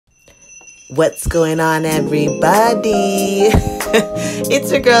What's going on, everybody?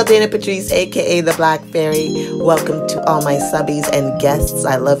 It's your girl, Dana Patrice, aka The Black Fairy. Welcome to all my subbies and guests.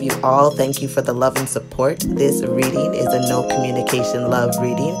 I love you all. Thank you for the love and support. This reading is a no communication love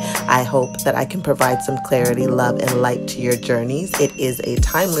reading. I hope that I can provide some clarity, love, and light to your journeys. It is a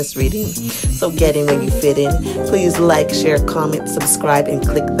timeless reading, so get in where you fit in. Please like, share, comment, subscribe, and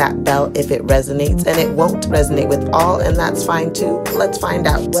click that bell if it resonates. And it won't resonate with all, and that's fine too. Let's find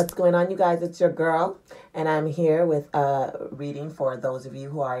out what's going on, you guys. It's your girl, and I'm here with a reading for those of you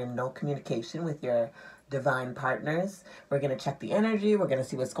who are in no communication with your divine partners. We're going to check the energy. We're going to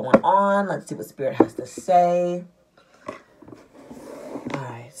see what's going on. Let's see what Spirit has to say. All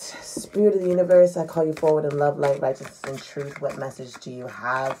right. Spirit of the universe, I call you forward in love, light, righteousness, and truth. What message do you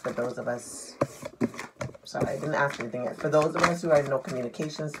have for those of us? Sorry, I didn't ask anything yet. For those of us who are in no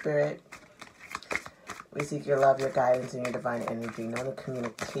communication, Spirit, we seek your love, your guidance, and your divine energy. No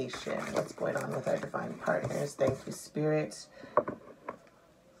communication. What's going on with our divine partners? Thank you, Spirit.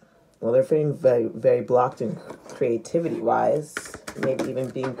 Well, they're feeling very, very blocked in creativity-wise. Maybe even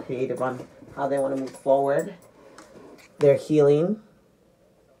being creative on how they want to move forward. They're healing.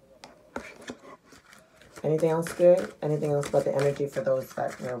 Anything else, Spirit? Anything else about the energy for those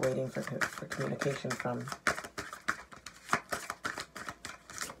that we're waiting for communication from?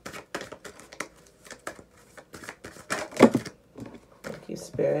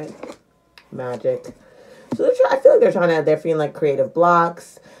 Spirit, magic. So I feel like they're feeling like creative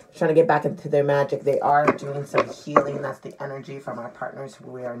blocks. They're trying to get back into their magic. They are doing some healing. That's the energy from our partners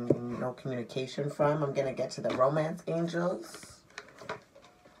who we are in no communication from. I'm going to get to the romance angels.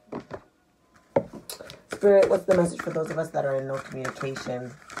 Spirit, what's the message for those of us that are in no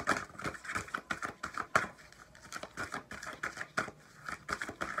communication?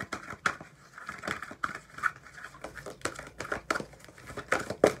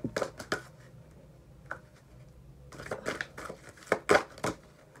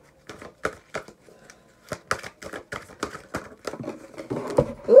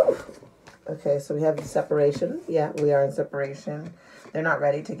 Okay, so we have the separation. Yeah, we are in separation. They're not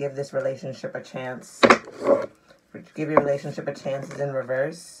ready to give this relationship a chance. Give your relationship a chance is in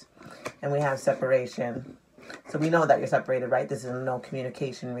reverse. And we have separation. So we know that you're separated, right? This is a no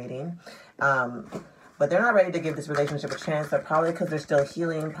communication reading. But they're not ready to give this relationship a chance. They're probably because they're still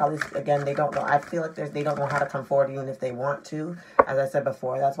healing. Probably, again, they don't know. I feel like they don't know how to come forward even if they want to. As I said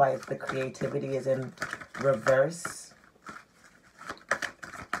before, that's why the creativity is in reverse.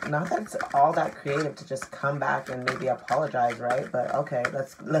 Not that it's all that creative to just come back and maybe apologize, right? But okay,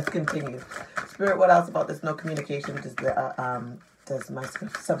 let's continue. Spirit, what else about this no communication does my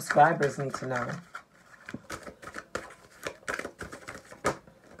subscribers need to know?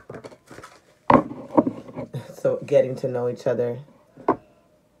 So getting to know each other.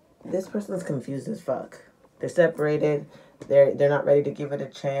 This person's confused as fuck. They're separated. They're not ready to give it a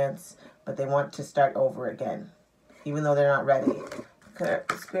chance, but they want to start over again, even though they're not ready.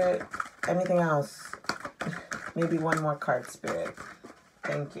 Spirit, anything else? Maybe one more card, Spirit.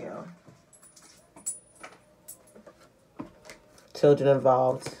 Thank you. Children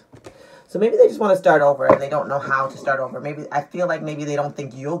involved. So maybe they just want to start over and they don't know how to start over. Maybe I feel like maybe they don't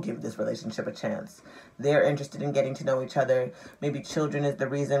think you'll give this relationship a chance. They're interested in getting to know each other. Maybe children is the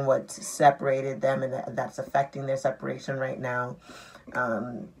reason what separated them and that's affecting their separation right now.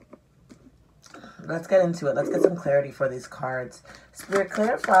 Let's get into it. Let's get some clarity for these cards. Spirit,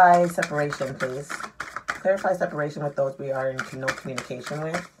 clarify separation, please. Clarify separation with those we are in no communication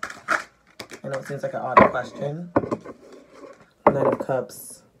with. I know it seems like an odd question. Knight of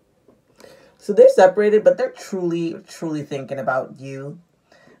Cups. So they're separated, but they're truly, truly thinking about you.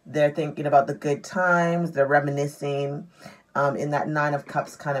 They're thinking about the good times. They're reminiscing in that Nine of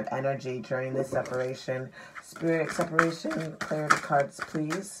Cups kind of energy during this separation. Spirit, separation, clarity cards,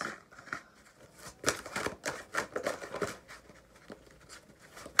 please.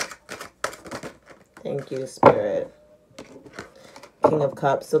 Thank you, Spirit. King of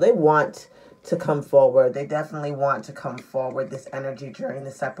Cups. So they want to come forward. They definitely want to come forward. This energy during the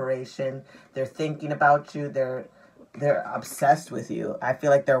separation. They're thinking about you. They're obsessed with you. I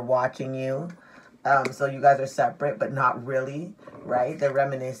feel like they're watching you. So you guys are separate, but not really, right? They're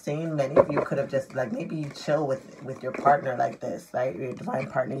reminiscing. Many of you could have just, like, maybe you chill with your partner like this, right? Your divine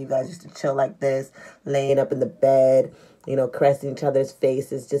partner. You guys used to chill like this, laying up in the bed, you know, caressing each other's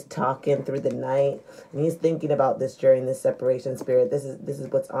faces, just talking through the night. And he's thinking about this during this separation, Spirit. This is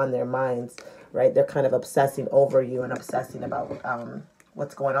what's on their minds, right? They're kind of obsessing over you and obsessing about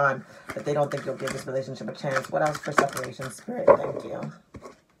what's going on, but they don't think you'll give this relationship a chance. What else for separation, Spirit? Thank you.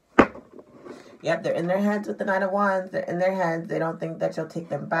 Yep, they're in their heads with the Knight of Wands. They're in their heads. They don't think that you'll take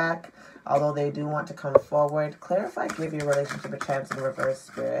them back, although they do want to come forward. Clarify, give your relationship a chance in reverse,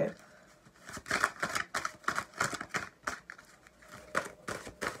 Spirit.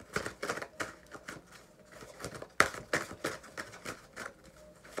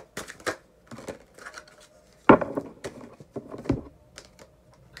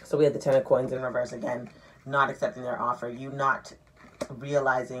 So we have the Ten of Coins in reverse again. Not accepting their offer. You not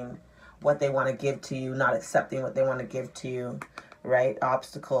realizing what they want to give to you. Not accepting what they want to give to you. Right?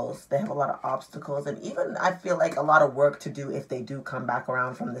 Obstacles. They have a lot of obstacles. And even, I feel like, a lot of work to do if they do come back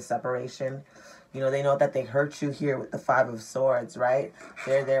around from the separation. You know, they know that they hurt you here with the Five of Swords, right?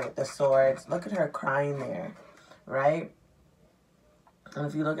 They're there with the swords. Look at her crying there, right? And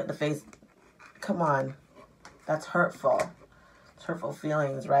if you look at the face, come on. That's hurtful. Hurtful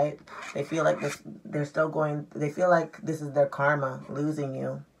feelings, right? They feel like this, they're still going, they feel like this is their karma, losing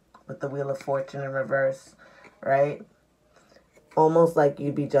you with the Wheel of Fortune in reverse, right? Almost like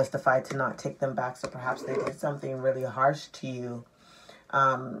you'd be justified to not take them back. So perhaps they did something really harsh to you,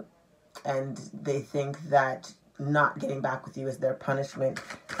 and they think that not getting back with you is their punishment.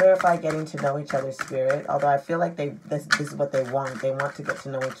 Clarify getting to know each other, Spirit. Although I feel like this is what they want. They want to get to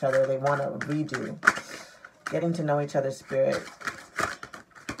know each other. They want to redo. Getting to know each other, Spirit.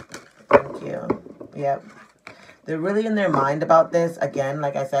 Thank you. Yep. They're really in their mind about this. Again,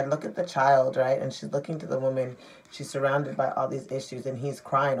 like I said, look at the child, right? And she's looking to the woman. She's surrounded by all these issues, and he's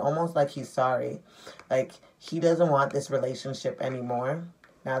crying, almost like he's sorry. Like, he doesn't want this relationship anymore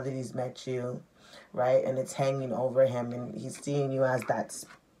now that he's met you, right? And it's hanging over him, and he's seeing you as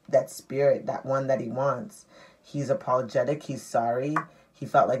that spirit, that one that he wants. He's apologetic. He's sorry. He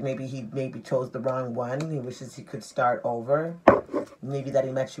felt like maybe he chose the wrong one. He wishes he could start over. Maybe that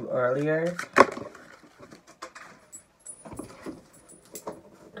he met you earlier.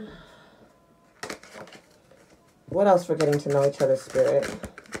 What else for getting to know each other, Spirit?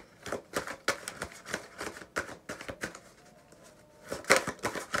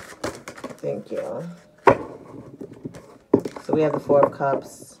 Thank you. So we have the Four of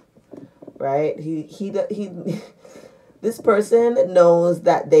Cups, right? He this person knows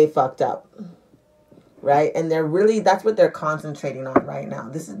that they fucked up, right? And they're really, that's what they're concentrating on right now.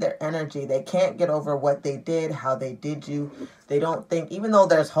 This is their energy. They can't get over what they did, how they did you. They don't think, even though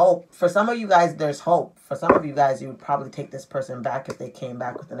there's hope, for some of you guys, there's hope. For some of you guys, you would probably take this person back if they came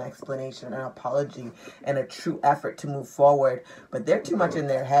back with an explanation, an apology, and a true effort to move forward. But they're too much in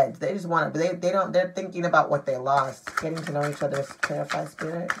their heads. They just want to, they're thinking about what they lost. Getting to know each other, Clarify,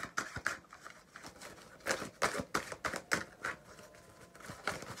 Spirit.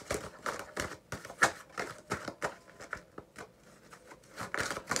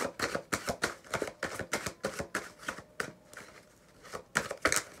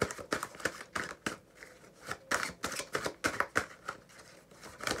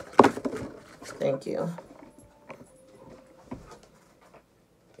 Thank you.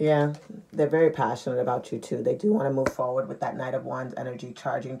 Yeah, they're very passionate about you too. They do want to move forward with that Knight of Wands energy,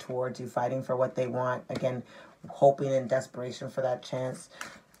 charging towards you, fighting for what they want. Again, hoping in desperation for that chance.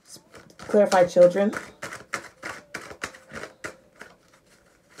 Clarify, children.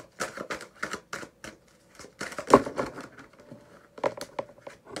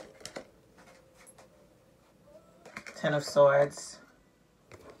 Ten of Swords.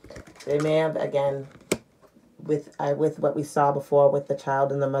 They may have, again, with what we saw before with the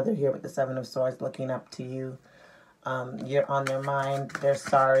child and the mother here with the Seven of Swords looking up to you. You're on their mind. They're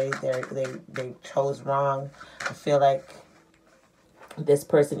sorry. They chose wrong. I feel like this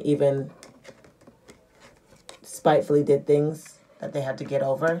person even spitefully did things that they had to get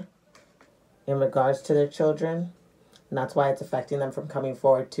over in regards to their children. And that's why it's affecting them from coming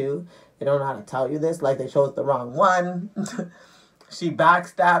forward too. They don't know how to tell you this. Like, they chose the wrong one. She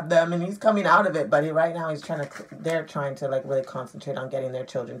backstabbed them, and he's coming out of it. But right now, they're trying to like really concentrate on getting their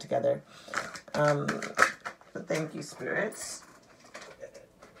children together. But thank you, spirits.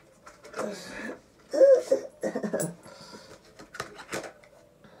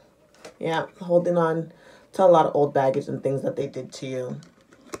 Yeah, holding on to a lot of old baggage and things that they did to you,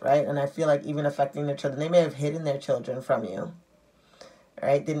 right? And I feel like even affecting their children. They may have hidden their children from you.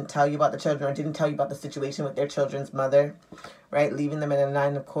 Right? Didn't tell you about the children, or didn't tell you about the situation with their children's mother, right? Leaving them in a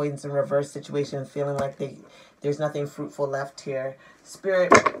Nine of Coins in reverse situation, feeling like there's nothing fruitful left here.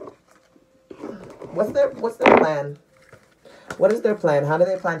 Spirit, what's their plan? What is their plan? How do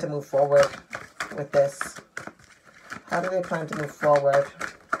they plan to move forward with this? How do they plan to move forward?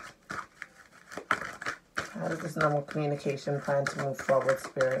 How does this normal communication plan to move forward,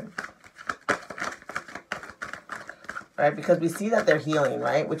 Spirit? right? Because we see that they're healing,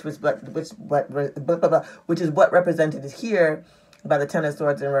 right? Which is what represented here by the Ten of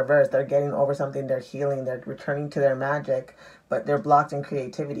Swords in reverse. They're getting over something, they're healing, they're returning to their magic, but they're blocked in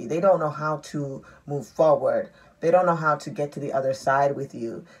creativity. They don't know how to move forward. They don't know how to get to the other side with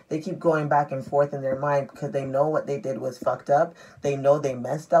you. They keep going back and forth in their mind because they know what they did was fucked up. They know they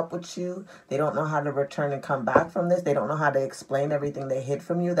messed up with you. They don't know how to return and come back from this. They don't know how to explain everything they hid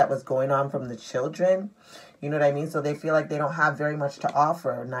from you that was going on from the children. You know what I mean? So they feel like they don't have very much to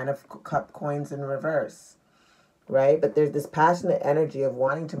offer. Nine of Cup coins in reverse, right? But there's this passionate energy of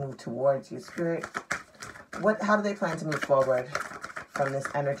wanting to move towards you. Spirit, how do they plan to move forward from this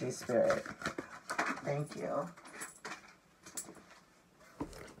energy, Spirit? Thank you.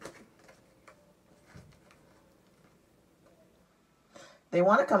 They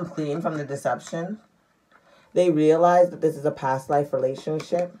want to come clean from the deception. They realize that this is a past life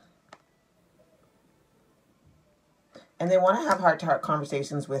relationship. And they want to have heart-to-heart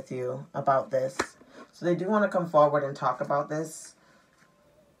conversations with you about this. So they do want to come forward and talk about this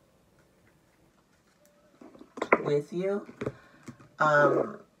with you.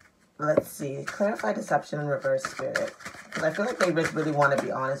 Let's see. Clarify deception in reverse, Spirit. Because I feel like they really want to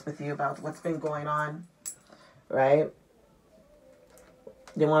be honest with you about what's been going on. Right?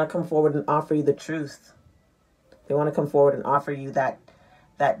 They want to come forward and offer you the truth. They want to come forward and offer you that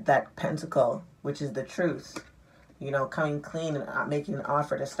pentacle, which is the truth. You know, coming clean and making an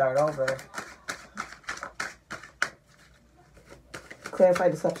offer to start over. Clarify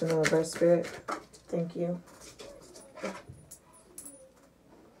deception in reverse, Spirit. Thank you.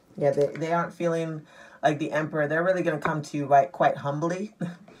 Yeah, they aren't feeling like the Emperor. They're really going to come to you quite humbly.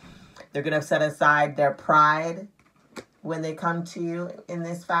 They're going to set aside their pride when they come to you in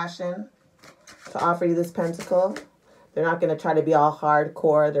this fashion to offer you this pentacle. They're not going to try to be all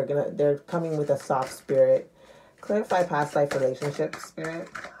hardcore. They're coming with a soft spirit. Clarify past life relationship, Spirit.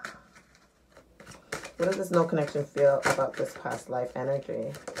 What does this no connection feel about this past life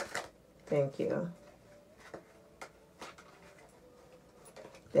energy? Thank you.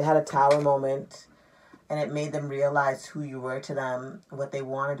 They had a tower moment, and it made them realize who you were to them, what they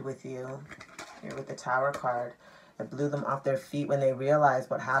wanted with you. Here with the Tower card. It blew them off their feet when they realized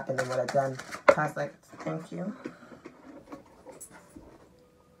what happened and what had done. Past life, thank you.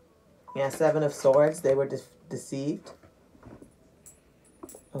 Yeah, Seven of Swords. They were deceived.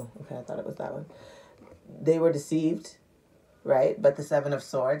 Oh, okay, I thought it was that one. They were deceived, right? But the Seven of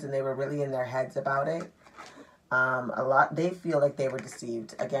Swords, and they were really in their heads about it. They feel like they were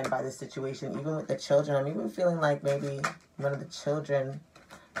deceived, again, by the situation, even with the children. I'm even feeling like maybe one of the children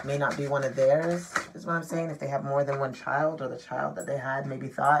may not be one of theirs, is what I'm saying. If they have more than one child, or the child that they had maybe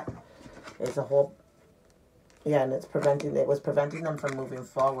thought is a whole... Yeah, and it was preventing them from moving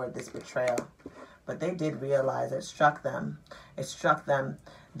forward, this betrayal. But they did realize, it struck them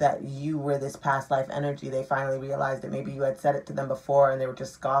that you were this past life energy. They finally realized that maybe you had said it to them before and they were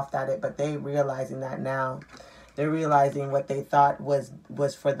just scoffed at it, but they realizing that now. They're realizing what they thought was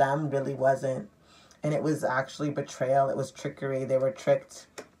for them really wasn't. And it was actually betrayal. It was trickery. They were tricked,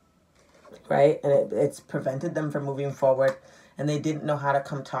 right? And it's prevented them from moving forward. And they didn't know how to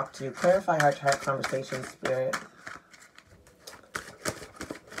come talk to you. Clarify heart-to-heart conversation, Spirit.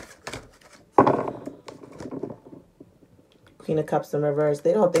 Queen of Cups in reverse.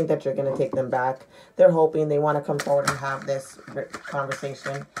 They don't think that you're going to take them back. They're hoping. They want to come forward and have this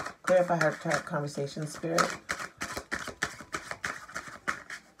conversation. Clarify heart-to-heart conversation, Spirit.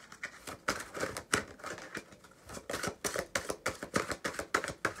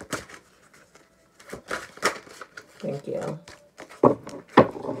 Thank you.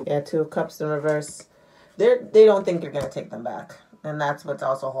 Yeah, Two of Cups in reverse. They don't think you're going to take them back. And that's what's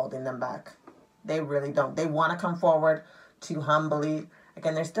also holding them back. They really don't. They want to come forward to humbly.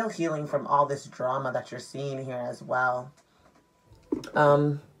 Again, they're still healing from all this drama that you're seeing here as well.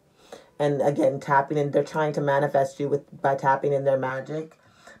 And again, tapping in. They're trying to manifest you by tapping in their magic.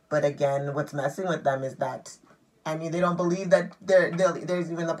 But again, what's messing with them is that, I mean, they don't believe that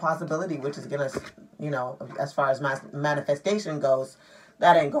there's even a possibility, which is going to, you know, as far as manifestation goes,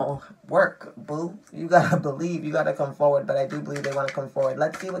 that ain't going to work, boo. You got to believe. You got to come forward. But I do believe they want to come forward.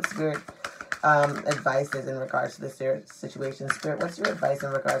 Let's see what Spirit advice is in regards to this situation. Spirit, what's your advice in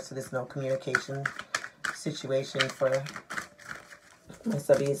regards to this no communication situation for my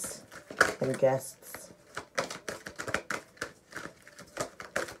subbies and guests?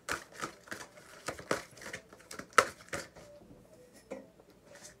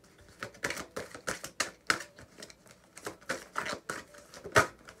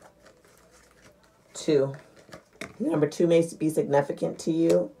 Two. Number two may be significant to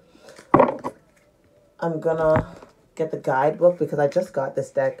you. I'm gonna get the guidebook because I just got this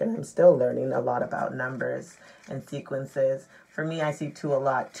deck and I'm still learning a lot about numbers and sequences. For me, I see 2 a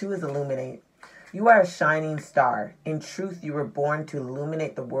lot. 2 is illuminate. You are a shining star. In truth, you were born to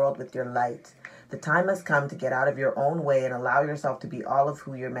illuminate the world with your light. The time has come to get out of your own way and allow yourself to be all of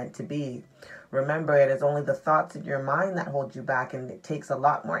who you're meant to be. Remember, it is only the thoughts in your mind that hold you back, and it takes a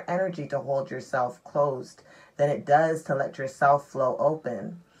lot more energy to hold yourself closed than it does to let yourself flow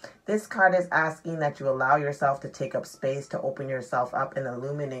open. This card is asking that you allow yourself to take up space, to open yourself up and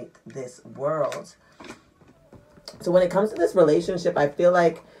illuminate this world. So when it comes to this relationship, I feel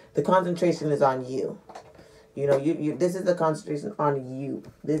like the concentration is on you. You know, this is the concentration on you.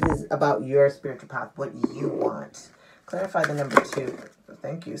 This is about your spiritual path, what you want. Clarify the number 2.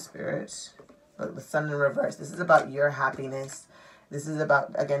 Thank you, Spirit. Look, the Sun in reverse. This is about your happiness. This is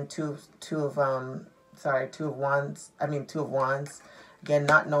about, again, two of Wands. Again,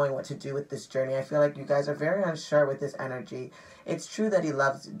 not knowing what to do with this journey. I feel like you guys are very unsure with this energy. It's true that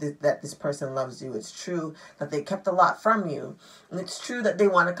that this person loves you. It's true that they kept a lot from you. And it's true that they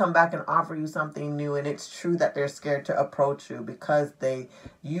want to come back and offer you something new. And it's true that they're scared to approach you because they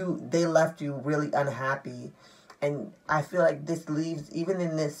left you really unhappy. And I feel like this leaves, even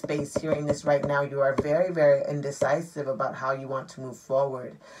in this space, hearing this right now, you are very, very indecisive about how you want to move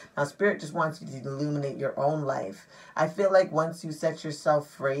forward. Now, Spirit just wants you to illuminate your own life. I feel like once you set yourself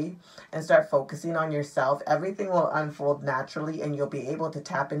free and start focusing on yourself, everything will unfold naturally and you'll be able to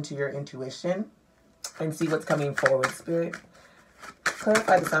tap into your intuition and see what's coming forward. Spirit,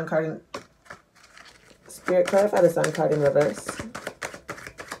 clarify the Sun card in... Spirit, clarify the Sun card in reverse.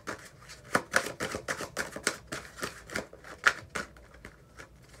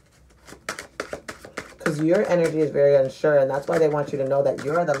 Because your energy is very unsure, and that's why they want you to know that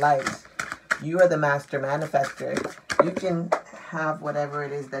you are the light. You are the master manifester. You can have whatever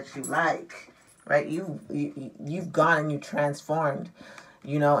it is that you like, right? You've gone and you transformed,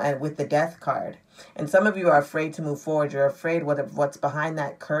 you know, and with the Death card. And some of you are afraid to move forward. You're afraid what's behind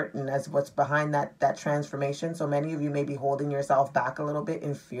that curtain, as what's behind that transformation. So many of you may be holding yourself back a little bit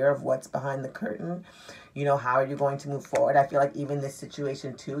in fear of what's behind the curtain. You know, how are you going to move forward? I feel like even this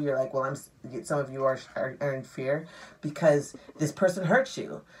situation too, you're like, well, some of you are in fear because this person hurts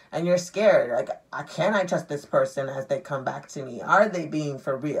you and you're scared. Like, can I trust this person as they come back to me? Are they being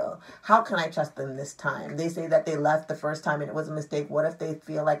for real? How can I trust them this time? They say that they left the first time and it was a mistake. What if they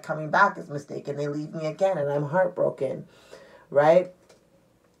feel like coming back is a mistake and they leave me again and I'm heartbroken, right?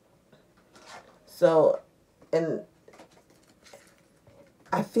 So, and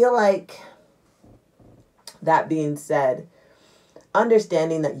I feel like, that being said,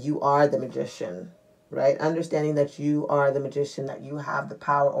 understanding that you are the magician, right? Understanding that you are the magician, that you have the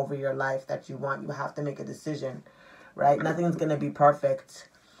power over your life that you want. You have to make a decision, right? Nothing's going to be perfect,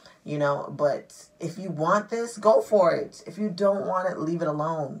 you know, but if you want this, go for it. If you don't want it, leave it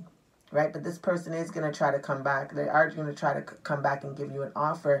alone, right? But this person is going to try to come back. They are going to try to come back and give you an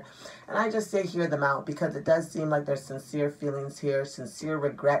offer. And I just say hear them out because it does seem like there's sincere feelings here, sincere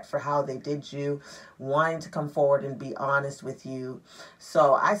regret for how they did you, wanting to come forward and be honest with you.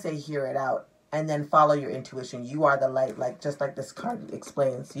 So I say hear it out. And then follow your intuition. You are the light, just like this card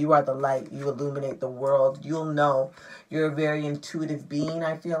explains. You are the light. You illuminate the world. You'll know. You're a very intuitive being,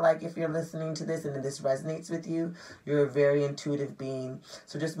 I feel like, if you're listening to this and this resonates with you. You're a very intuitive being.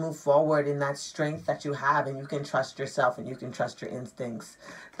 So just move forward in that strength that you have, and you can trust yourself and you can trust your instincts.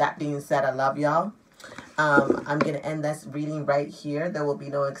 That being said, I love y'all. I'm going to end this reading right here. There will be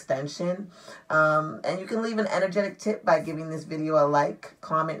no extension. And you can leave an energetic tip by giving this video a like,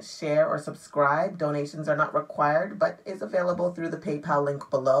 comment, share, or subscribe. Donations are not required, but is available through the PayPal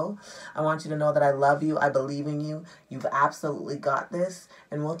link below. I want you to know that I love you. I believe in you. You've absolutely got this.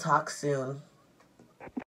 And we'll talk soon.